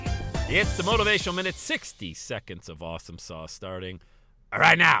It's the Motivational Minute, 60 seconds of awesome sauce starting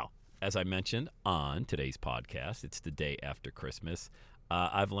right now. As I mentioned on today's podcast, it's the day after Christmas.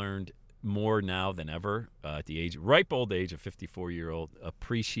 I've learned more now than ever at the ripe old age of 54-year-old,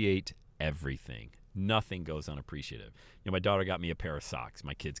 appreciate everything. Nothing goes unappreciated. My daughter got me a pair of socks.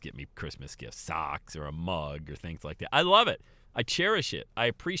 My kids get me Christmas gifts, socks or a mug or things like that. I love it. I cherish it. I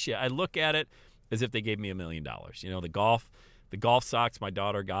appreciate it. I look at it as if they gave me $1 million. The golf socks my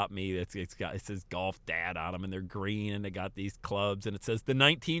daughter got me, it says Golf Dad on them, and they're green, and they got these clubs, and it says the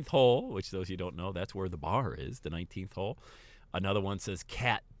 19th hole, which those you don't know, that's where the bar is, the 19th hole. Another one says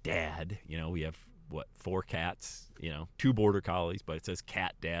Cat Dad. We have, 4 cats, 2 border collies, but it says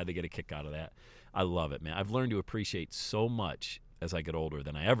Cat Dad. They get a kick out of that. I love it, man. I've learned to appreciate so much as I get older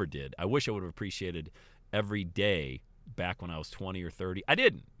than I ever did. I wish I would have appreciated every day back when I was 20 or 30. I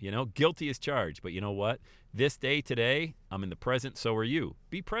didn't, guilty as charged. But you know what? This day, today, I'm in the present, so are you.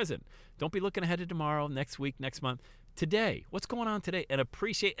 Be present. Don't be looking ahead to tomorrow, next week, next month. Today, what's going on today? And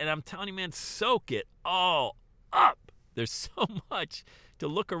appreciate, and I'm telling you, man, soak it all up. There's so much to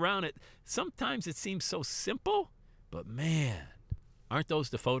look around at. Sometimes it seems so simple, but man, aren't those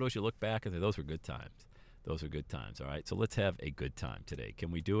the photos you look back and say, those were good times. Those are good times, all right? So let's have a good time today. Can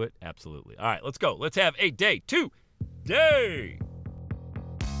we do it? Absolutely. All right, let's go. Let's have a day today.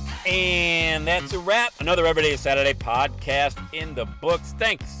 And that's a wrap. Another Everyday is Saturday podcast in the books.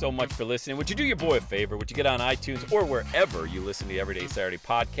 Thanks so much for listening. Would you do your boy a favor? Would you get on iTunes or wherever you listen to the Everyday Saturday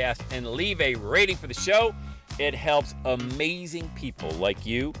podcast and leave a rating for the show? It helps amazing people like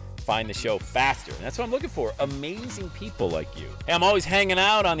you find the show faster. And that's what I'm looking for, amazing people like you. Hey, I'm always hanging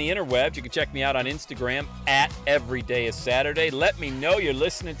out on the interwebs. You can check me out on Instagram at Everyday is Saturday. Let me know you're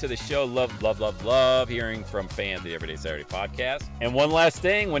listening to the show. Love hearing from fans of the Everyday Saturday podcast. And one last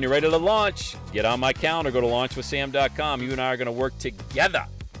thing, when you're ready to launch, get on my calendar, go to launchwithsam.com. You and I are going to work together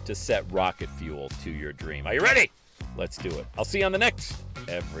to set rocket fuel to your dream. Are you ready? Let's do it. I'll see you on the next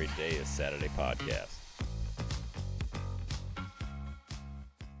Everyday is Saturday podcast.